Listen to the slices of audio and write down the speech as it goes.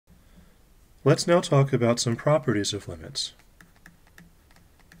Let's now talk about some properties of limits.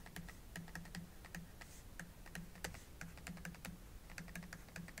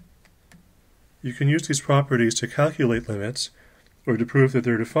 You can use these properties to calculate limits or to prove that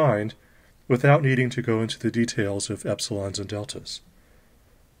they're defined without needing to go into the details of epsilons and deltas.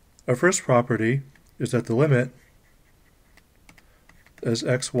 Our first property is that the limit as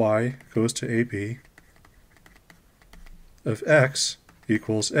xy goes to ab of x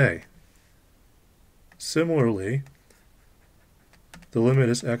equals a. Similarly, the limit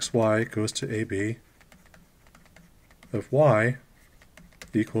as xy goes to ab of y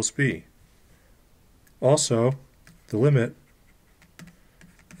equals b. Also, the limit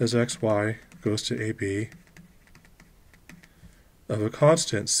as xy goes to ab of a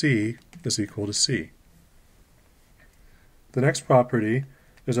constant c is equal to c. The next property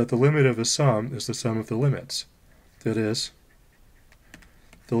is that the limit of a sum is the sum of the limits. That is,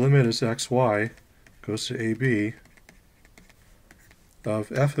 the limit as xy goes to ab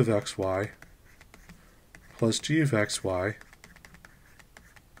of f of xy plus g of xy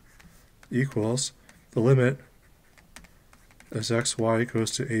equals the limit as xy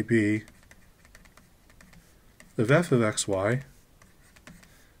goes to ab of f of xy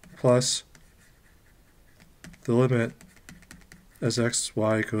plus the limit as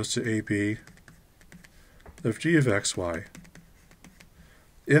xy goes to ab of g of xy,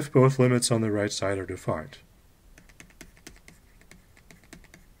 if both limits on the right side are defined.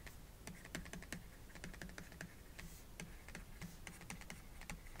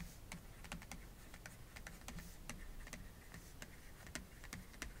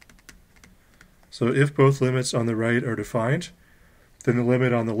 So if both limits on the right are defined, then the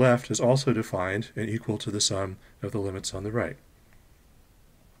limit on the left is also defined and equal to the sum of the limits on the right.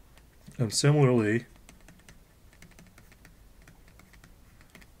 And similarly,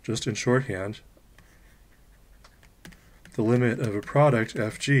 just in shorthand, the limit of a product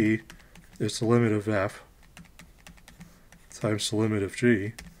fg is the limit of f times the limit of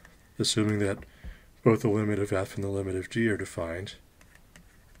g, assuming that both the limit of f and the limit of g are defined,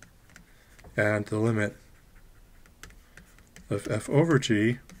 and the limit of f over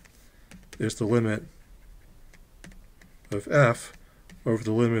g is the limit of f over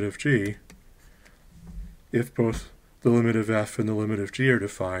the limit of g if both the limit of f and the limit of g are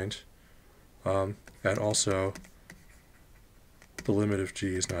defined, and also the limit of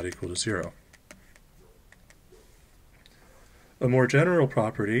g is not equal to 0. A more general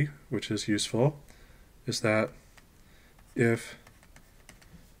property, which is useful, is that if,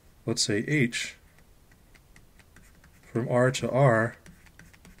 let's say, h from R to R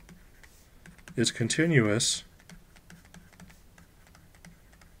is continuous,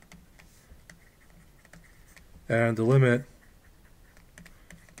 and the limit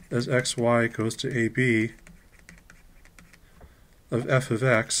as xy goes to ab of f of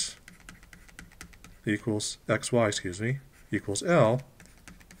x equals xy, equals L,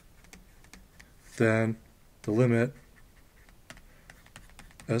 then the limit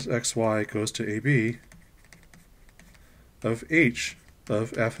as xy goes to ab of h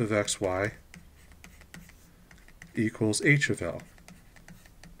of f of xy equals h of L.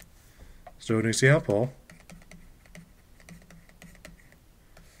 So an example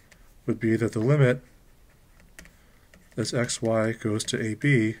would be that the limit as xy goes to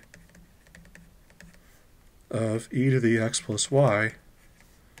ab of e to the x plus y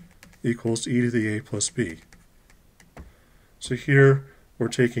equals e to the a plus b. So here we're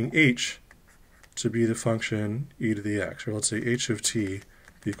taking h to be the function e to the x, or let's say h of t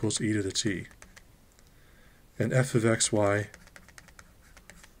equals e to the t, and f of xy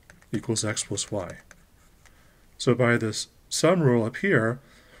equals x plus y. So by this sum rule up here,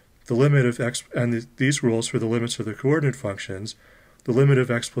 the limit of x, and these rules for the limits of the coordinate functions, the limit of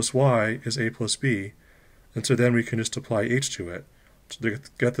x plus y is a plus b, and so then we can just apply h to it to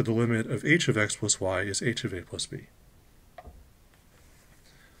get that the limit of h of x plus y is h of a plus b.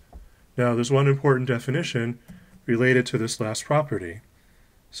 Now there's one important definition related to this last property.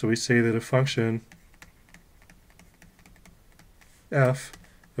 So we say that a function f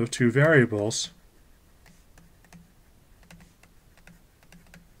of two variables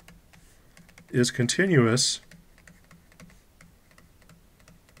is continuous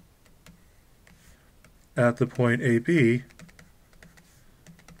at the point AB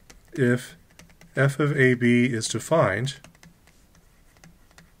if f of AB is defined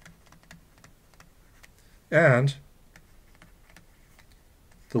and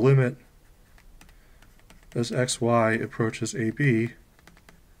the limit as xy approaches AB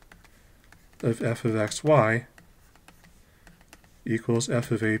of f of xy equals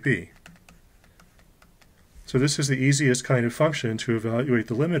f of AB. So this is the easiest kind of function to evaluate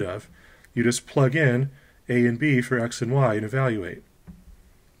the limit of. You just plug in a and b for x and y and evaluate.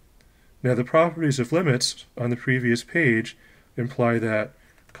 Now the properties of limits on the previous page imply that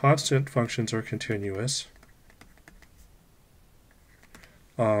constant functions are continuous,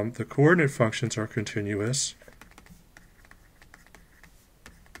 the coordinate functions are continuous,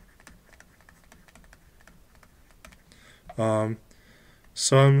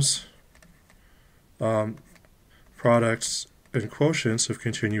 sums, products, and quotients of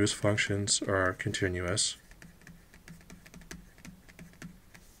continuous functions are continuous.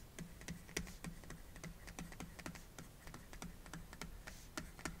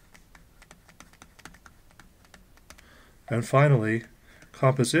 And finally,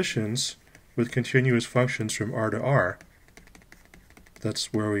 compositions with continuous functions from R to R.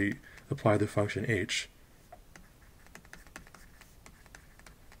 That's where we apply the function h.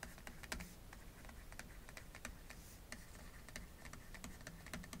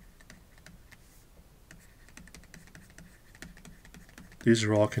 These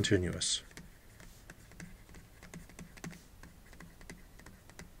are all continuous.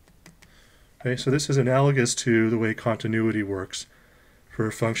 Okay, so this is analogous to the way continuity works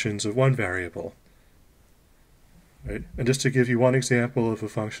for functions of one variable. Right? And just to give you one example of a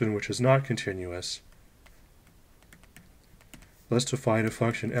function which is not continuous, let's define a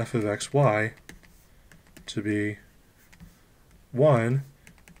function f of xy to be 1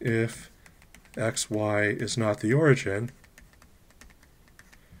 if xy is not the origin,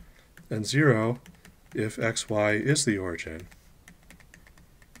 and 0 if xy is the origin.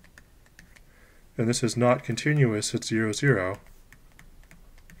 And this is not continuous at 0, 0.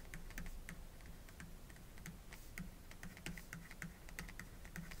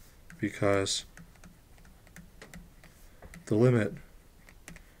 Because the limit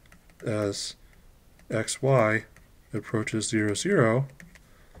as xy approaches 0, 0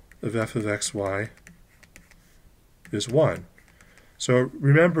 of f of xy is 1. So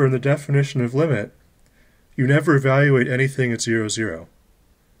remember, in the definition of limit, you never evaluate anything at 0, 0.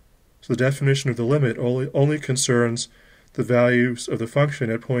 So the definition of the limit only concerns the values of the function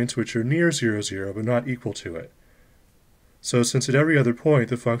at points which are near 0, 0, but not equal to it. So since at every other point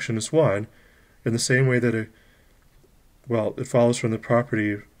the function is 1, in the same way that it follows from the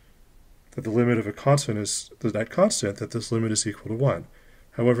property that the limit of a constant is the net constant, that this limit is equal to 1.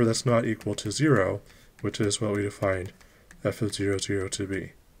 However, that's not equal to 0, which is what we defined f of 0, 0 to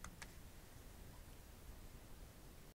be.